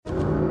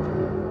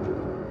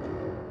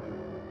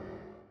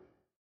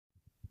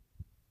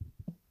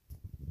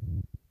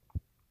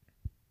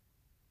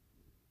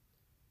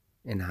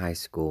In high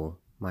school,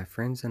 my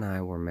friends and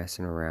I were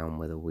messing around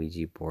with a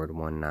Ouija board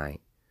one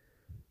night.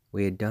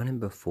 We had done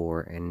it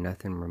before and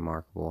nothing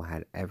remarkable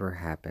had ever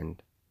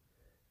happened.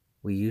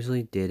 We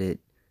usually did it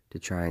to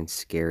try and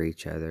scare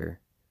each other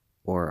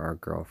or our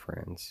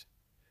girlfriends.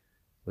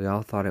 We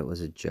all thought it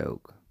was a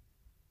joke.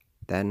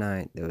 That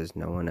night, there was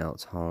no one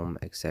else home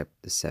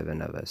except the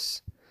seven of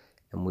us,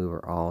 and we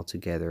were all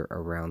together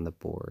around the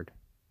board.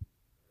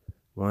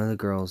 One of the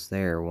girls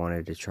there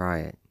wanted to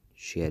try it.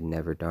 She had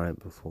never done it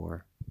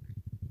before.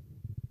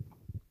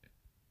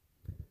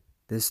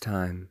 This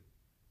time,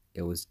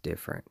 it was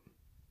different.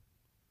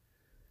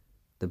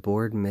 The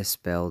board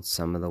misspelled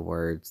some of the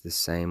words the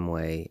same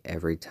way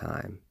every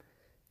time.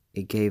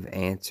 It gave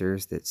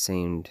answers that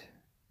seemed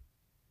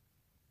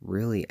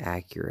really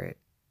accurate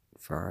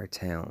for our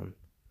town.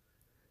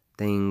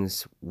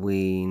 Things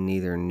we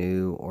neither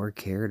knew or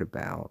cared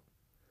about.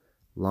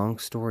 Long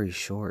story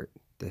short,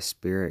 the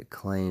spirit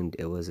claimed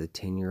it was a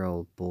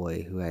 10-year-old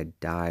boy who had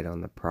died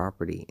on the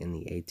property in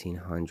the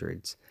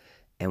 1800s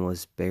and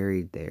was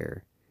buried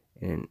there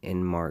in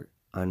an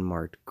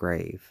unmarked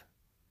grave.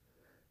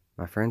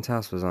 My friend's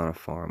house was on a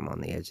farm on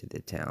the edge of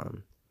the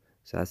town,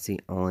 so that's the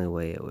only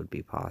way it would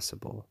be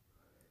possible.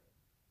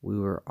 We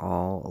were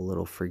all a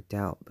little freaked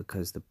out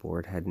because the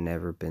board had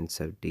never been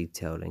so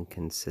detailed and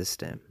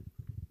consistent.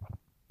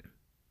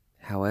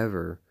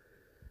 However,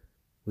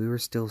 we were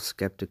still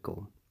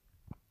skeptical,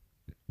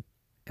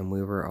 and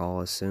we were all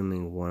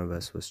assuming one of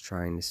us was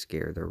trying to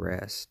scare the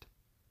rest.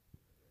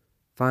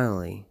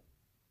 Finally,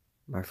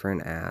 my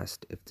friend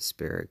asked if the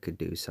spirit could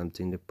do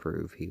something to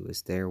prove he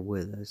was there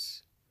with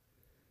us.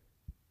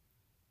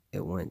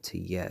 It went to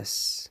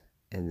yes,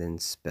 and then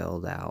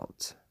spelled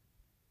out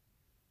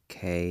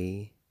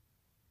KNOCK.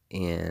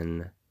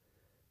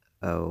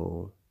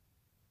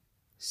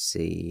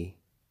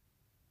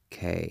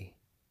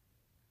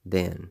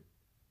 Then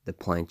the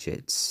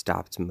planchette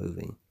stopped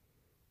moving.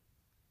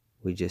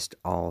 We just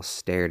all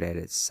stared at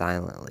it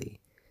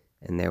silently,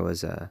 and there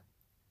was a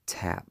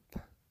tap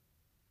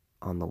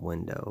on the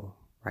window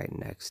right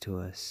next to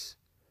us.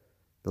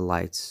 The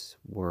lights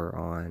were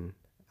on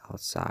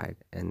outside,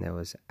 and there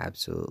was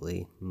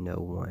absolutely no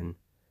one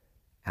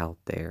out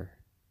there.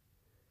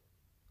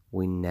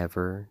 We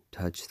never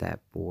touched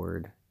that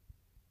board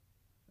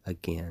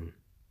again.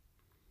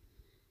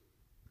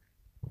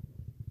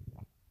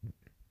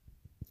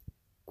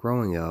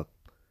 Growing up,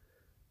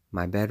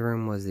 my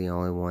bedroom was the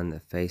only one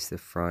that faced the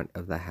front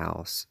of the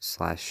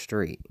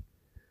house/street.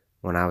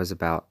 When I was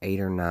about 8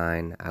 or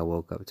 9, I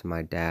woke up to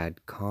my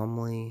dad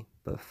calmly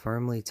but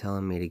firmly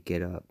telling me to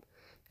get up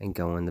and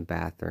go in the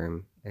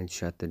bathroom and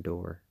shut the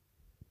door.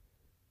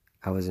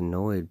 I was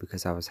annoyed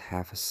because I was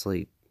half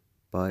asleep,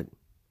 but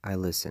I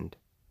listened.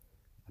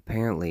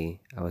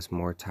 Apparently, I was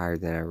more tired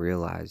than I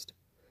realized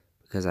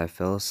because I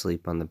fell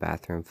asleep on the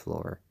bathroom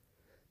floor.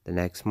 The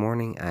next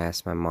morning, I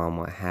asked my mom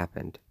what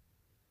happened.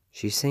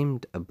 She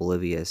seemed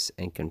oblivious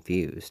and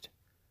confused.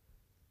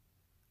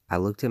 I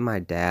looked at my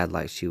dad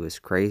like she was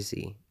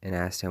crazy and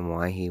asked him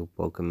why he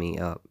woke me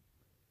up.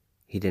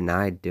 He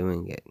denied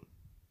doing it.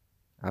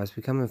 I was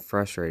becoming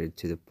frustrated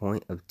to the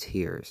point of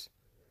tears,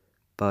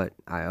 but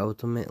I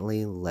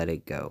ultimately let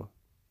it go.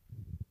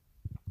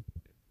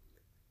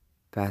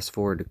 Fast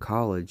forward to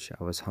college,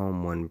 I was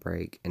home one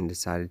break and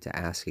decided to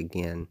ask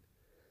again.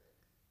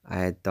 I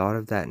had thought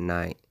of that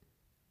night,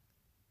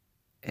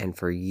 and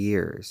for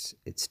years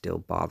it still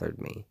bothered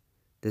me.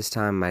 This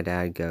time my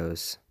dad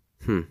goes,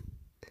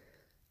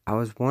 I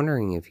was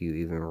wondering if you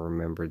even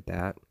remembered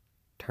that.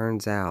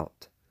 Turns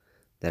out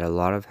that a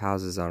lot of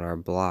houses on our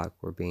block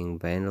were being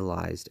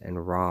vandalized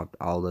and robbed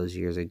all those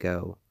years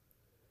ago.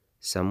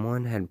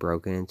 Someone had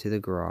broken into the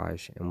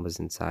garage and was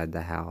inside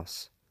the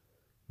house.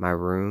 My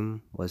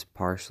room was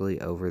partially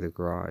over the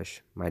garage.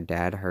 My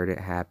dad heard it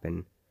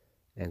happen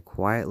and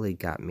quietly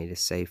got me to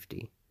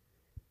safety.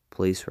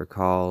 Police were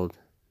called.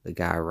 The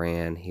guy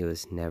ran. He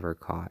was never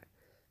caught.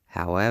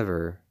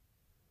 However,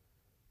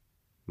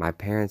 my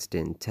parents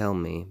didn't tell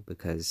me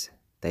because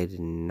they did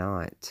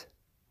not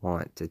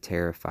want to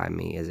terrify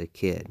me as a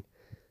kid.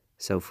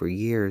 So for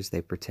years, they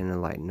pretended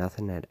like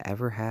nothing had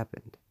ever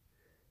happened.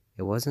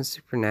 It wasn't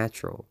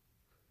supernatural,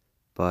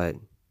 but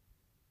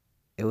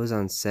it was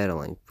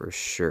unsettling for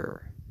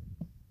sure.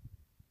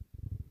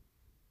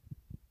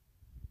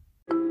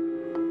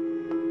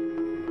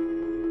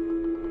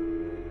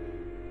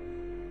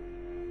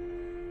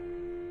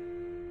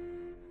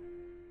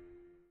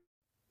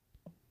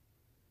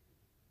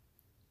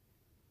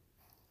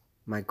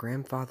 My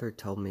grandfather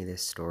told me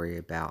this story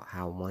about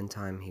how one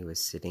time he was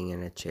sitting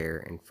in a chair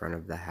in front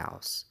of the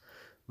house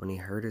when he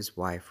heard his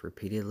wife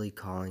repeatedly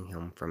calling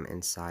him from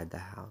inside the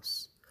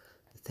house.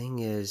 The thing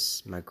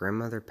is, my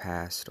grandmother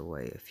passed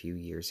away a few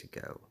years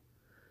ago,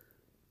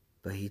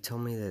 but he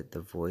told me that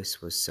the voice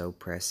was so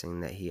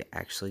pressing that he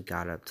actually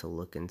got up to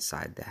look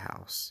inside the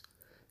house.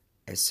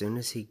 As soon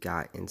as he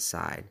got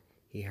inside,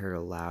 he heard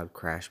a loud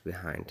crash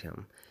behind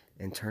him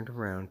and turned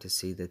around to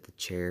see that the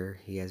chair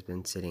he has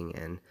been sitting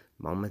in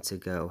moments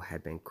ago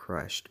had been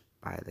crushed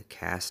by the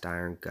cast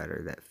iron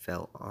gutter that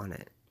fell on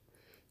it.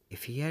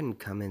 If he hadn't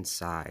come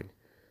inside,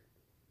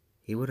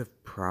 he would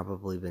have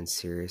probably been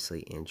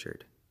seriously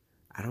injured.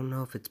 I don't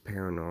know if it's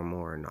paranormal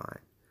or not,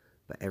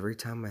 but every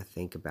time I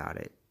think about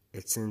it,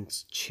 it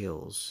sends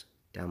chills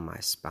down my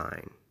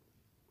spine.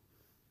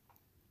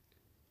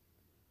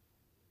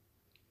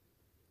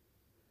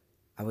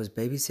 I was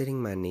babysitting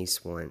my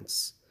niece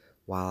once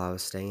while I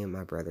was staying at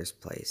my brother's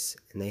place,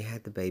 and they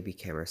had the baby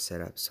camera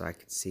set up so I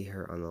could see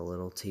her on the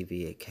little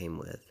TV it came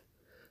with.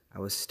 I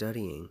was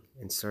studying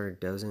and started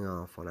dozing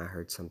off when I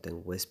heard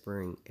something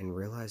whispering and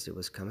realized it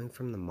was coming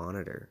from the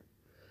monitor.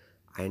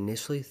 I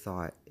initially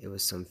thought it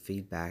was some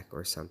feedback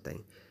or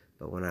something,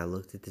 but when I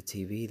looked at the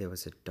TV, there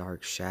was a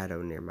dark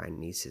shadow near my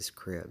niece's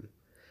crib.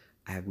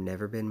 I have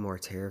never been more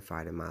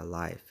terrified in my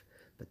life,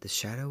 but the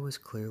shadow was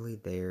clearly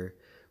there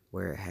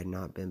where it had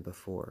not been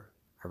before.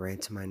 I ran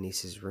to my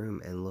niece's room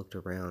and looked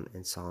around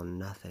and saw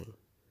nothing.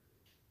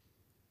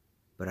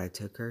 But I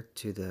took her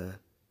to the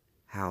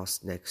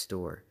house next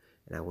door,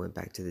 and I went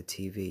back to the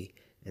TV,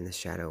 and the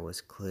shadow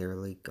was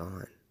clearly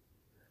gone.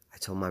 I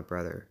told my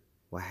brother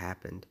what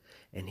happened,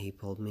 and he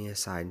pulled me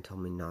aside and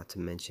told me not to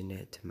mention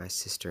it to my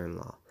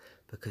sister-in-law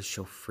because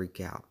she'll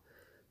freak out,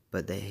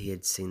 but that he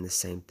had seen the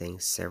same thing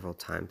several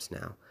times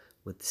now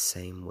with the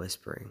same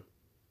whispering.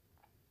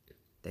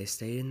 They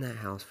stayed in that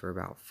house for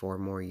about 4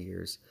 more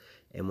years,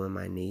 and when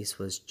my niece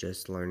was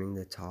just learning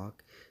to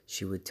talk,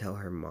 she would tell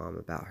her mom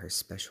about her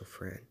special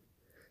friend.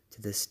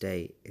 To this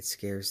day, it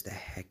scares the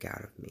heck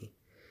out of me.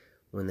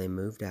 When they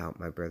moved out,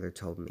 my brother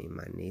told me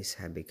my niece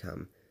had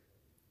become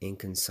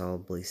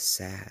inconsolably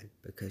sad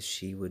because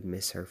she would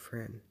miss her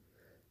friend.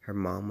 Her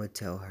mom would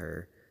tell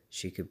her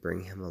she could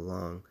bring him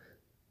along,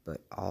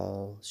 but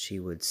all she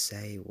would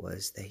say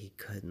was that he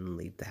couldn't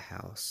leave the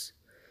house.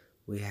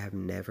 We have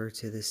never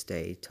to this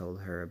day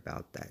told her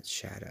about that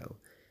shadow,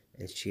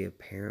 and she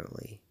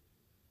apparently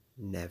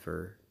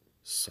never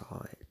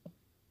saw it.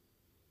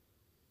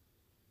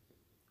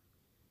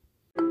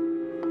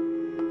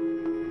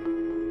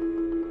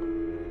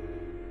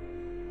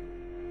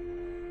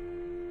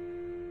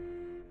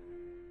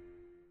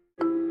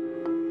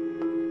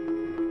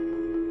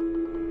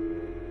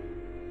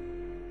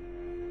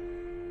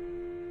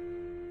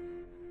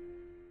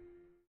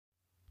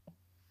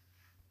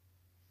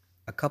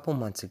 A couple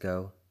months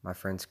ago, my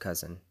friend's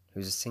cousin,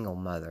 who's a single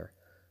mother,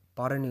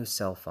 bought a new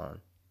cell phone.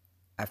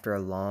 After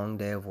a long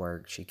day of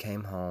work, she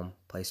came home,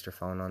 placed her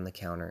phone on the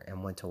counter,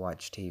 and went to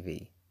watch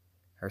TV.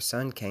 Her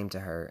son came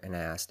to her and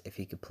asked if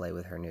he could play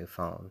with her new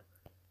phone.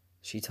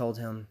 She told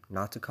him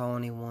not to call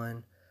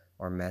anyone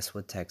or mess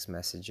with text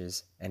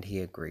messages, and he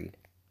agreed.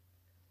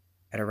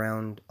 At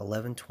around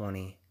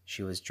 11:20,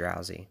 she was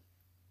drowsy,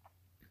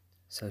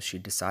 so she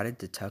decided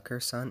to tuck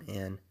her son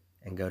in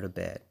and go to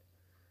bed.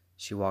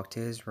 She walked to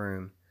his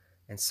room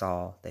and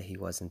saw that he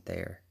wasn't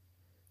there.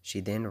 She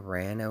then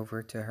ran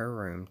over to her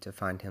room to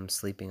find him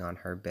sleeping on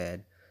her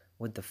bed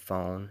with the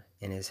phone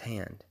in his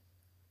hand.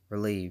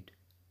 Relieved,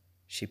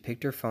 she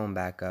picked her phone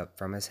back up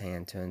from his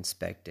hand to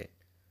inspect it.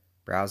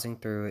 Browsing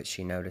through it,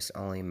 she noticed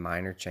only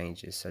minor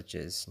changes such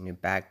as new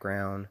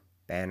background,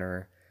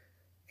 banner,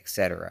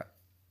 etc.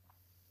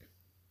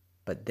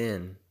 But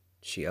then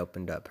she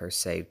opened up her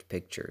saved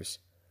pictures.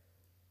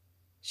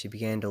 She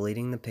began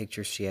deleting the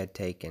pictures she had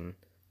taken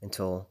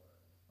until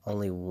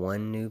only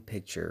one new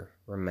picture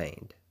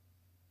remained.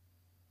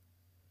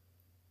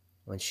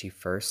 When she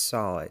first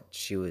saw it,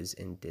 she was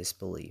in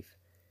disbelief.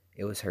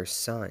 It was her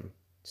son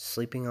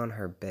sleeping on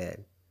her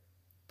bed,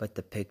 but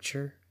the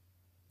picture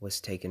was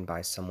taken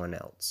by someone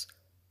else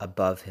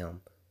above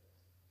him,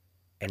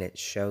 and it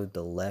showed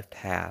the left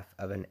half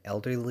of an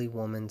elderly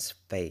woman's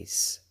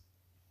face.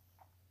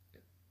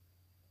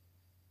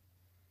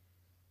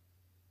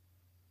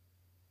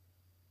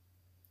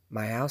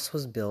 My house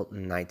was built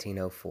in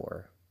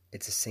 1904.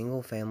 It's a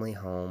single-family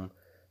home,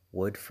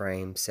 wood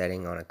frame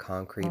setting on a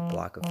concrete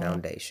block of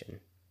foundation.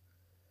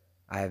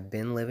 I have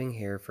been living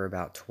here for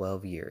about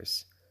 12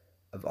 years.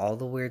 Of all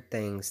the weird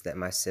things that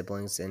my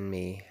siblings and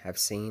me have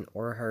seen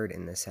or heard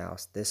in this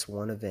house, this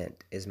one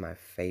event is my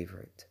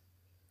favorite.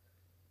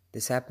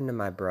 This happened to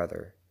my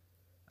brother.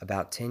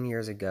 About 10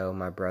 years ago,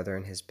 my brother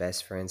and his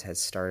best friends had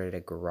started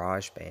a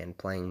garage band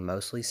playing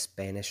mostly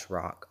Spanish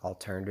rock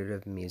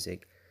alternative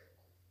music.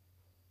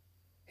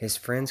 His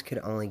friends could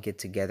only get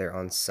together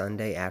on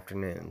Sunday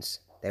afternoons.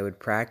 They would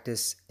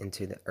practice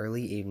into the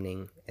early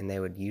evening, and they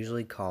would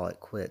usually call it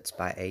quits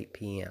by 8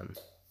 p.m.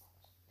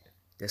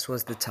 This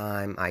was the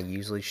time I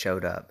usually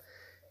showed up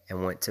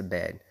and went to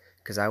bed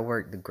because I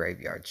worked the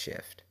graveyard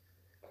shift.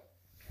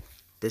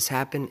 This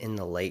happened in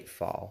the late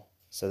fall,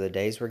 so the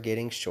days were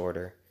getting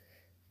shorter.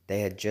 They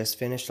had just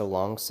finished a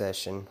long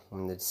session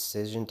when the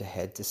decision to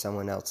head to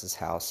someone else's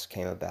house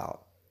came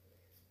about.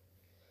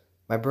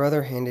 My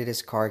brother handed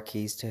his car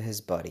keys to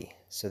his buddy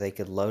so they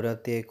could load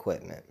up the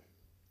equipment.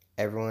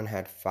 Everyone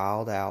had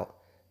filed out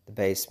the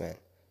basement,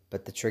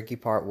 but the tricky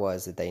part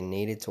was that they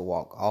needed to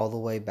walk all the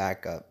way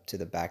back up to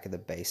the back of the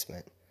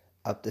basement,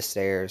 up the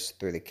stairs,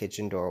 through the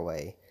kitchen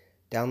doorway,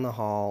 down the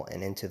hall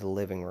and into the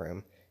living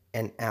room,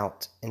 and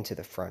out into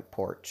the front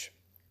porch.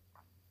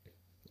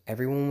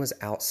 Everyone was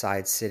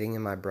outside sitting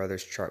in my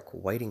brother's truck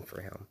waiting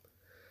for him.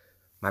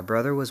 My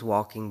brother was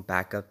walking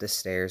back up the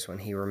stairs when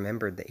he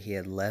remembered that he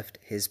had left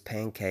his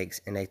pancakes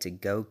in a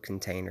to-go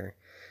container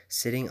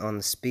sitting on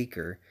the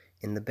speaker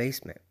in the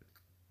basement.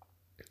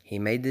 He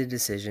made the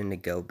decision to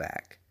go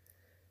back.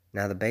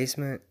 Now the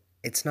basement,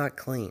 it's not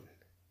clean.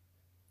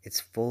 It's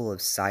full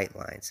of sight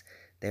lines.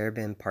 There have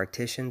been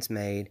partitions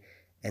made,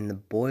 and the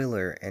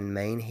boiler and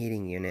main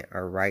heating unit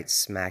are right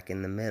smack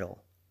in the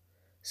middle.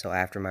 So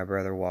after my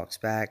brother walks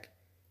back,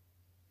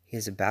 he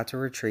is about to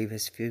retrieve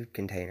his food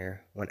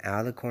container when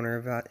out of the corner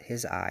of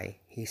his eye,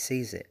 he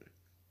sees it.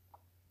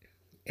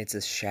 It's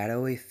a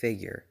shadowy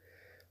figure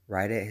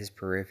right at his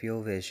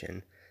peripheral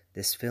vision.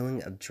 This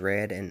feeling of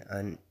dread and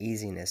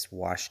uneasiness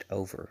washed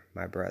over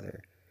my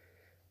brother.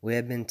 We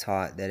have been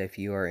taught that if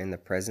you are in the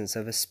presence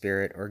of a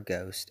spirit or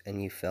ghost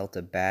and you felt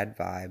a bad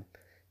vibe,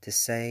 to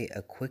say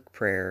a quick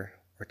prayer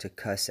or to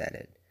cuss at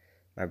it.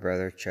 My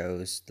brother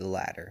chose the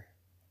latter.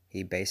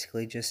 He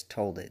basically just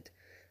told it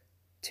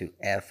to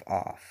F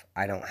off.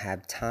 I don't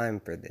have time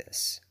for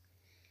this.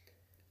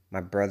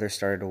 My brother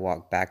started to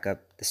walk back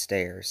up the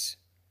stairs,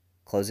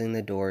 closing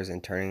the doors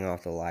and turning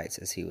off the lights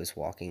as he was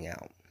walking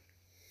out.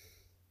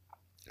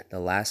 The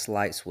last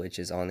light switch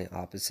is on the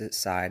opposite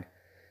side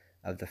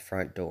of the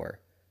front door.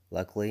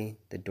 Luckily,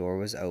 the door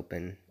was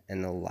open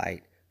and the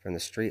light from the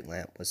street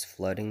lamp was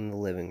flooding the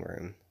living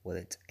room with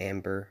its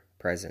amber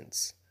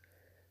presence.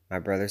 My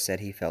brother said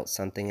he felt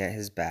something at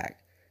his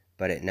back,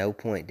 but at no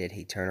point did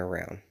he turn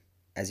around.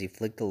 As he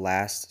flicked the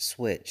last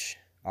switch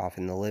off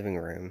in the living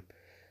room,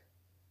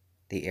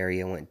 the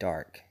area went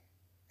dark,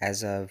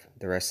 as of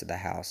the rest of the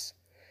house.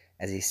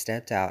 As he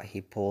stepped out,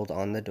 he pulled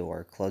on the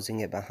door, closing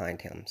it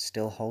behind him.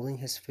 Still holding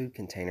his food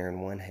container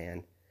in one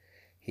hand,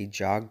 he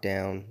jogged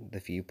down the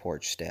few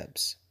porch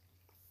steps.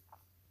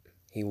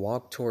 He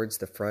walked towards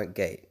the front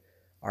gate.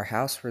 Our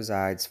house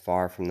resides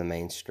far from the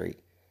main street,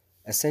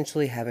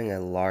 essentially having a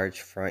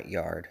large front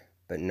yard,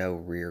 but no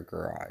rear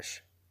garage.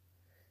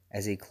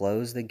 As he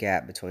closed the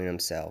gap between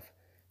himself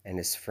and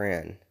his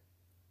friend,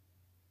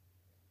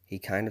 he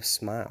kind of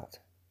smiled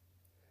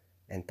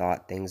and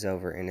thought things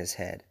over in his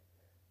head,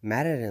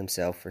 mad at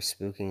himself for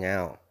spooking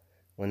out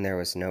when there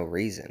was no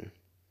reason.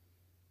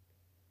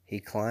 He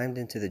climbed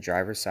into the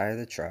driver's side of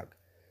the truck,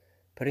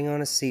 putting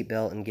on a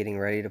seatbelt and getting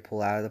ready to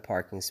pull out of the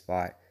parking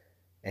spot,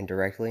 and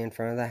directly in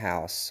front of the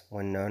house,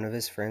 when none of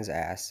his friends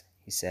asked,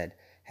 he said,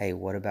 "Hey,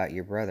 what about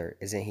your brother?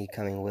 Isn't he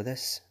coming with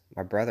us?"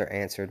 My brother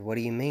answered, "What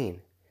do you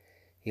mean?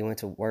 He went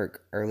to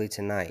work early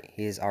tonight.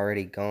 He is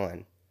already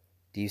gone.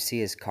 Do you see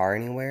his car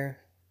anywhere?"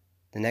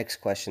 The next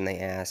question they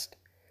asked,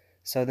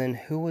 "So then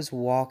who was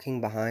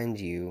walking behind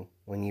you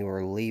when you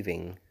were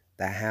leaving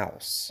the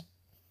house?"